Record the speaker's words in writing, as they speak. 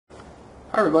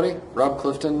Hi everybody, Rob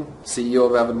Clifton, CEO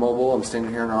of AvidMobile. I'm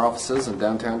standing here in our offices in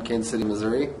downtown Kansas City,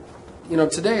 Missouri.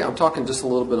 Today I'm talking just a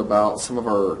little bit about some of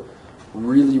our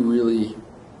really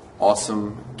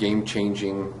awesome,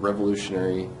 game-changing,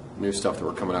 revolutionary new stuff that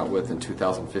we're coming out with in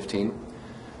 2015.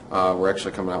 We're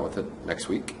actually coming out with it next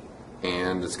week,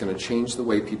 and it's going to change the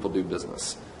way people do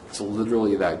business. It's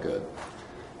literally that good.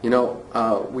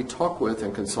 We talk with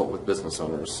and consult with business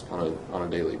owners on a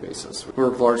daily basis. We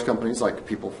work with large companies like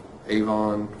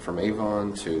from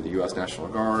Avon to the U.S. National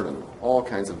Guard and all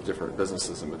kinds of different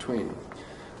businesses in between.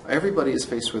 Everybody is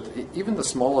faced with, even the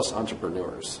smallest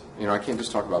entrepreneurs. I can't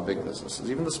just talk about big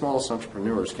businesses. Even the smallest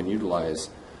entrepreneurs can utilize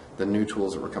the new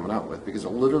tools that we're coming out with because it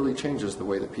literally changes the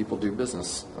way that people do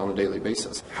business on a daily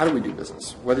basis. How do we do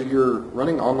business? Whether you're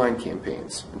running online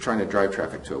campaigns and trying to drive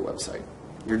traffic to a website,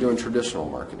 you're doing traditional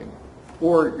marketing,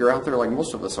 or you're out there like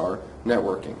most of us are,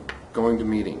 networking, going to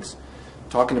meetings,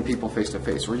 talking to people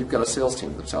face-to-face, or you've got a sales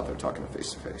team that's out there talking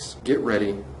face-to-face. Get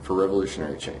ready for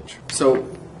revolutionary change. So,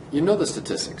 the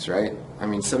statistics, right?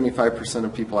 75%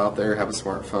 of people out there have a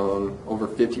smartphone. Over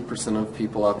 50% of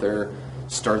people out there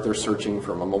start their searching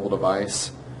from a mobile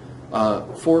device.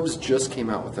 Forbes just came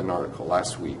out with an article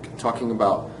last week talking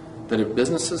about that if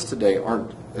businesses today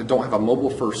don't have a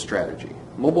mobile-first strategy,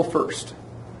 mobile-first,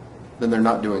 then they're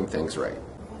not doing things right.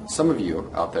 Some of you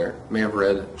out there may have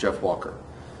read Jeff Walker.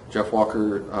 Jeff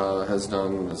Walker has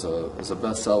done, as a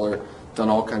bestseller, done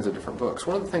all kinds of different books.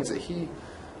 One of the things that he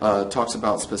talks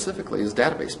about specifically is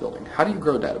database building. How do you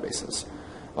grow databases?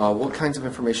 What kinds of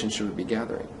information should we be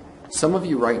gathering? Some of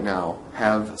you right now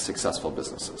have successful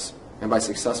businesses. And by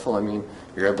successful, I mean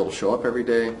you're able to show up every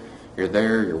day, you're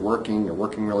there, you're working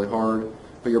really hard,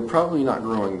 but you're probably not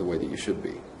growing the way that you should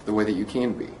be, the way that you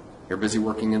can be. You're busy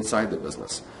working inside the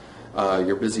business.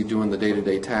 You're busy doing the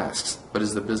day-to-day tasks, but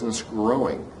is the business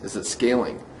growing? Is it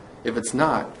scaling? If it's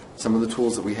not, some of the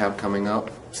tools that we have coming up,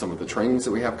 some of the trainings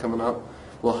that we have coming up,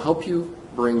 will help you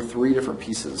bring 3 different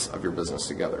pieces of your business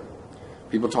together.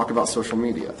 People talk about social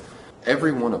media.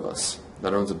 Every one of us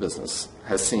that owns a business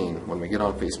has seen, when we get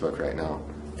on Facebook right now,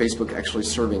 Facebook actually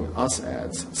serving us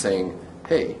ads saying,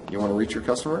 hey, you want to reach your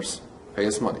customers? Pay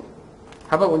us money.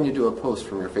 How about when you do a post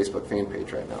from your Facebook fan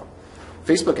page right now?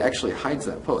 Facebook actually hides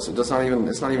that post. It's not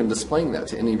even displaying that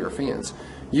to any of your fans.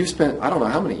 You've spent, I don't know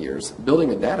how many years,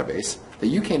 building a database that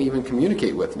you can't even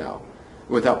communicate with now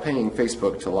without paying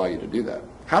Facebook to allow you to do that.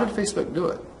 How did Facebook do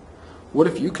it? What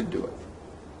if you could do it?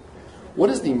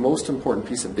 What is the most important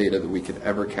piece of data that we could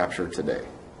ever capture today?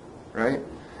 Right?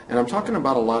 And I'm talking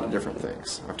about a lot of different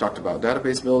things. I've talked about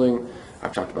database building,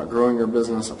 I've talked about growing your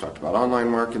business, I've talked about online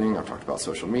marketing, I've talked about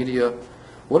social media.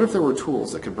 What if there were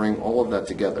tools that could bring all of that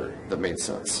together that made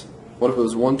sense? What if it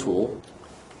was one tool?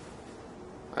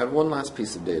 I have one last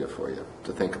piece of data for you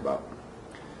to think about.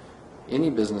 Any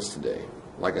business today,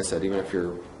 like I said, even if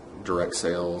you're direct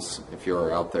sales, if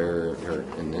you're out there, you're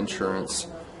in insurance,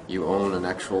 you own an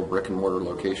actual brick and mortar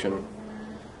location,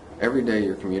 every day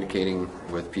you're communicating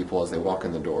with people as they walk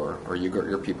in the door, or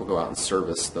your people go out and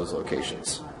service those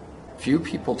locations. Few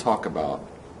people talk about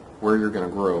where you're going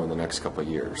to grow in the next couple of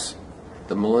years.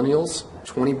 The millennials,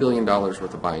 $20 billion worth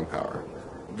of buying power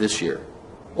this year.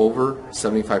 Over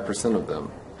 75% of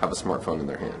them have a smartphone in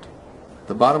their hand.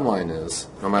 The bottom line is,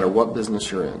 no matter what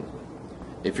business you're in,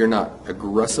 if you're not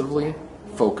aggressively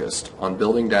focused on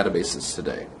building databases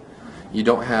today, you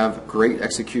don't have great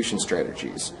execution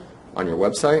strategies on your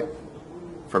website,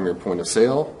 from your point of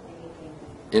sale,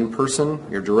 in person,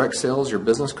 your direct sales, your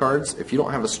business cards, if you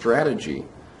don't have a strategy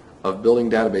of building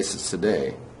databases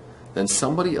today, then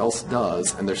somebody else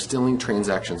does, and they're stealing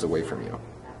transactions away from you.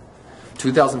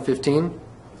 2015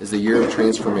 is the year of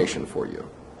transformation for you.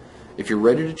 If you're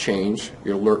ready to change,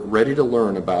 you're ready to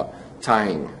learn about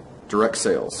tying direct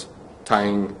sales,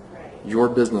 tying your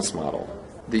business model,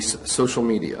 the social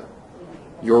media,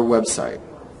 your website,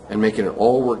 and making it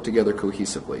all work together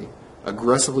cohesively,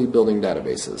 aggressively building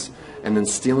databases, and then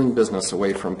stealing business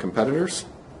away from competitors,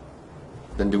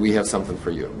 then do we have something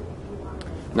for you.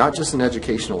 Not just an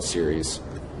educational series,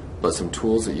 but some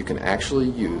tools that you can actually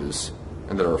use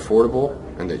and that are affordable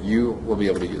and that you will be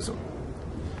able to use them.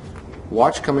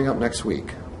 Watch coming up next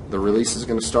week. The release is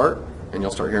going to start and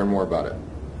you'll start hearing more about it.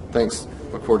 Thanks.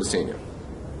 Look forward to seeing you.